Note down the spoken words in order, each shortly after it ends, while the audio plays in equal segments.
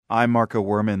I'm Marco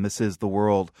Werman. This is The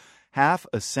World. Half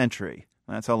a century.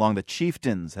 That's how long the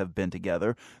Chieftains have been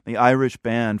together. The Irish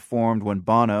band formed when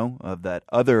Bono, of that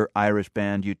other Irish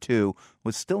band U2,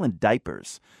 was still in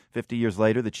diapers. 50 years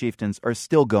later, the Chieftains are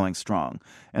still going strong.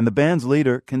 And the band's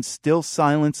leader can still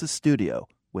silence a studio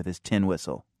with his tin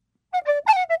whistle.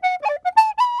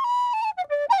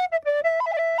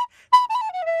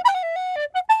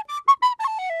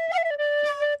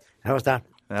 How was that?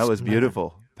 That was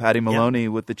beautiful. Paddy Moloney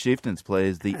with the Chieftains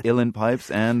plays the uilleann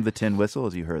pipes and the tin whistle,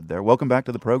 as you heard there. Welcome back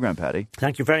to the program, Paddy.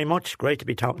 Thank you very much. Great to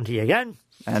be talking to you again.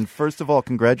 And first of all,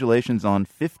 congratulations on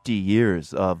 50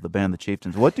 years of the band, the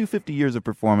Chieftains. What do 50 years of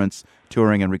performance,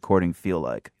 touring and recording feel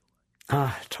like?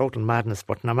 Total madness,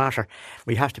 but no matter,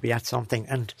 we have to be at something.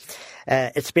 And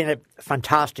it's been a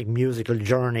fantastic musical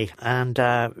journey. And,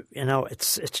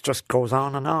 it just goes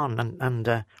on.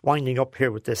 And winding up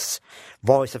here with this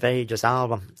Voice of Ages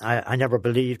album, I never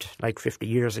believed, like 50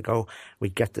 years ago,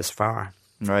 we'd get this far.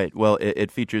 Right. Well, it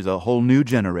features a whole new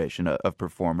generation of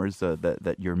performers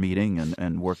that you're meeting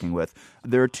and working with.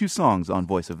 There are two songs on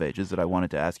Voice of Ages that I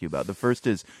wanted to ask you about. The first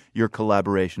is your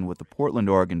collaboration with the Portland,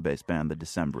 Oregon-based band, the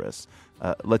Decemberists.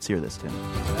 Let's hear this tune.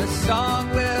 A song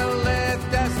will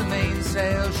lift as the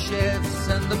mainsail shifts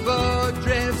and the boat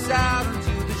drifts out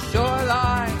onto the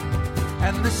shoreline,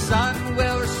 and the sun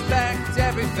will respect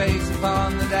every face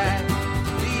upon the deck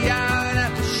the hour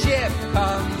that the ship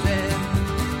comes in.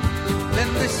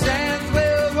 Then the sands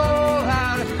will roll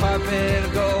out a carpet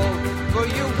of gold for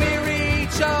your weary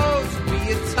toes to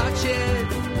be a touch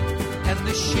it. And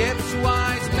the ship's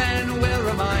wise men will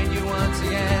remind you once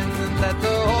again that the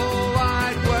whole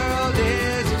wide world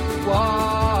is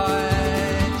watching.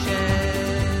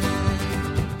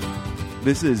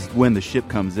 This is When the Ship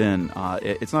Comes In.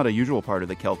 It's not a usual part of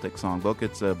the Celtic songbook.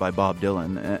 It's by Bob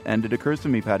Dylan. And it occurs to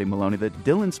me, Paddy Moloney, that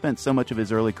Dylan spent so much of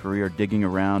his early career digging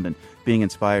around and being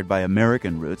inspired by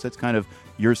American roots. That's kind of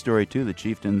your story, too. The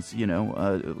Chieftains,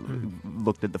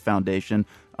 looked at the foundation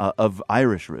of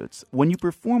Irish roots. When you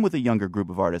perform with a younger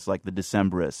group of artists like the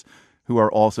Decemberists, who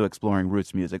are also exploring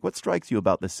roots music, what strikes you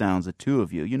about the sounds, the two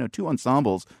of you? Two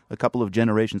ensembles, a couple of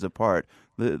generations apart,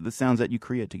 the sounds that you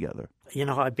create together.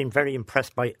 I've been very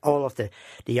impressed by all of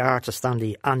the artists on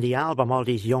the album, all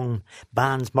these young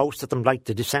bands, most of them like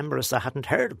the Decemberists I hadn't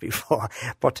heard of before,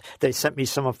 but they sent me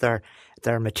some of their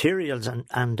materials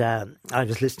and I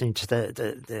was listening to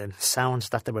the sounds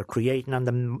that they were creating, and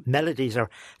the melodies are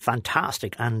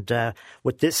fantastic. And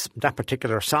with that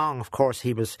particular song, of course,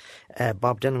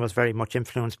 Bob Dylan was very much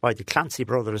influenced by the Clancy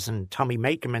brothers and Tommy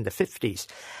Makem in the 50s.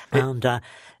 And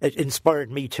it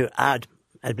inspired me to add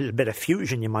a little bit of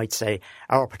fusion, you might say,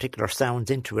 our particular sounds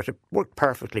into it. It worked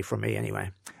perfectly for me anyway.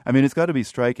 I mean, it's got to be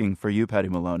striking for you, Paddy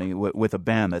Moloney, with a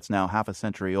band that's now half a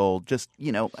century old. Just,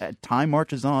 time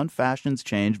marches on, fashions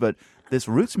change, but this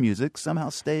roots music somehow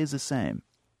stays the same.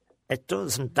 It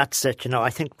does, and that's it. I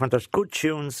think when there's good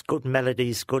tunes, good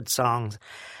melodies, good songs,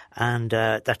 and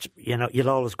that, you'll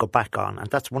always go back on. And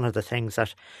that's one of the things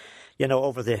that,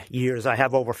 over the years, I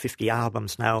have over 50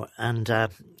 albums now, and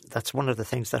that's one of the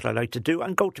things that I like to do,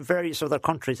 and go to various other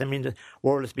countries. I mean, the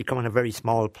world is becoming a very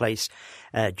small place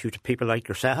due to people like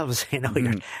yourselves.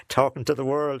 You're talking to the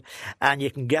world, and you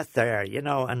can get there,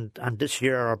 and this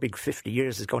year, our big 50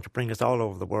 years is going to bring us all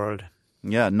over the world.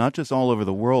 Yeah, not just all over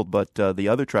the world, but the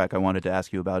other track I wanted to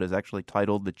ask you about is actually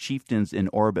titled The Chieftains in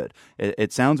Orbit.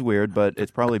 It sounds weird, but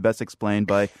it's probably best explained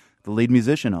by the lead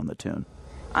musician on the tune.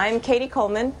 I'm Katie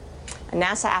Coleman, a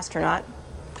NASA astronaut,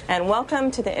 and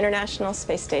welcome to the International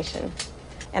Space Station.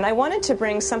 And I wanted to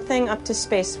bring something up to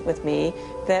space with me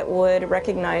that would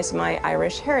recognize my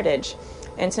Irish heritage.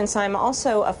 And since I'm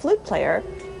also a flute player,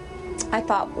 I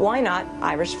thought, why not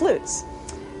Irish flutes?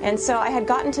 And so I had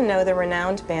gotten to know the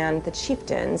renowned band, the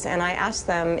Chieftains, and I asked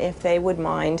them if they would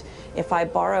mind if I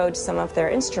borrowed some of their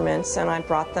instruments and I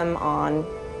brought them on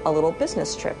a little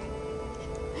business trip.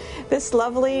 This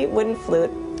lovely wooden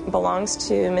flute belongs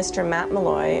to Mr. Matt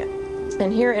Malloy,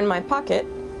 and here in my pocket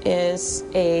is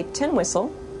a tin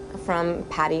whistle from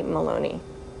Paddy Moloney.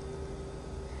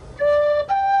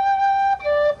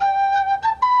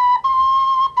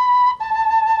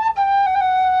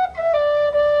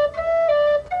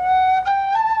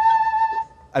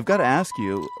 I've got to ask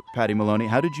you, Paddy Moloney,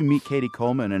 how did you meet Katie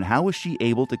Coleman, and how was she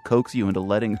able to coax you into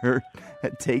letting her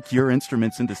take your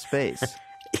instruments into space?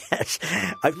 Yes,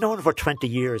 I've known her for 20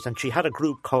 years, and she had a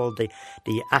group called the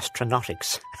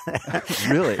Astronautics.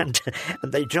 Really? and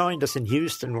they joined us in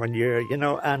Houston one year, you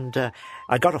know, and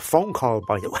I got a phone call,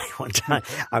 by the way, one time.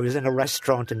 I was in a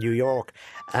restaurant in New York,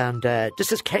 and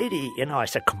this is Katie, you know. I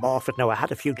said, come off it now. I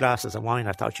had a few glasses of wine.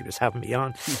 I thought she was having me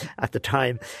on at the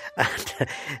time. And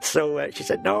so she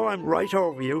said, no, I'm right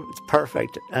over you. It's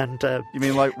perfect. And you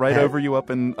mean like right over you up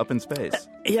in space?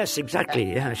 Yes,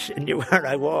 exactly. Yeah, she knew where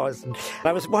I was. And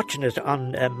I was watching it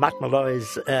on Matt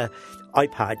Malloy's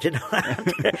iPad, you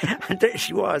know, and there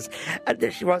she was,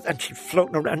 and she's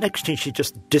floating around. Next thing, she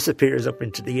just disappears up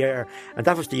into the air, and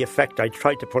that was the effect I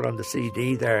tried to put on the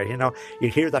CD there. You know, you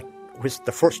hear that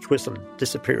the first whistle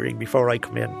disappearing before I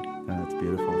come in. That's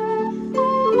beautiful.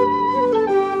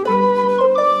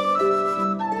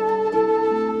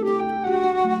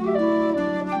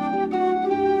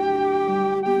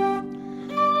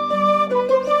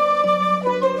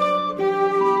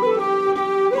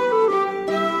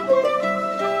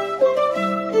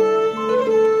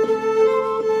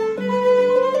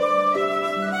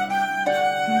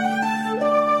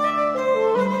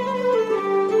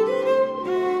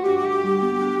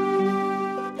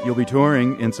 You'll be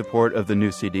touring in support of the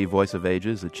new CD, Voice of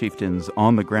Ages, the Chieftains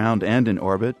on the ground and in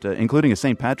orbit, including a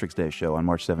St. Patrick's Day show on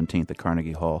March 17th at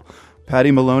Carnegie Hall.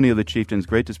 Paddy Moloney of the Chieftains,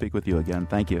 great to speak with you again.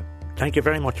 Thank you. Thank you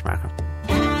very much, Marco.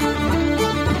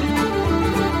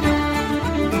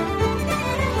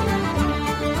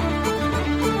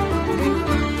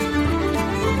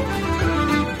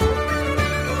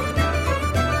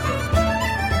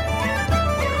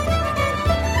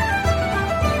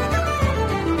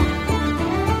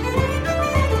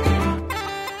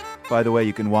 By the way,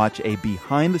 you can watch a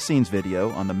behind-the-scenes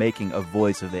video on the making of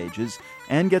Voice of Ages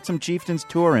and get some Chieftains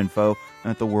tour info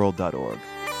at theworld.org.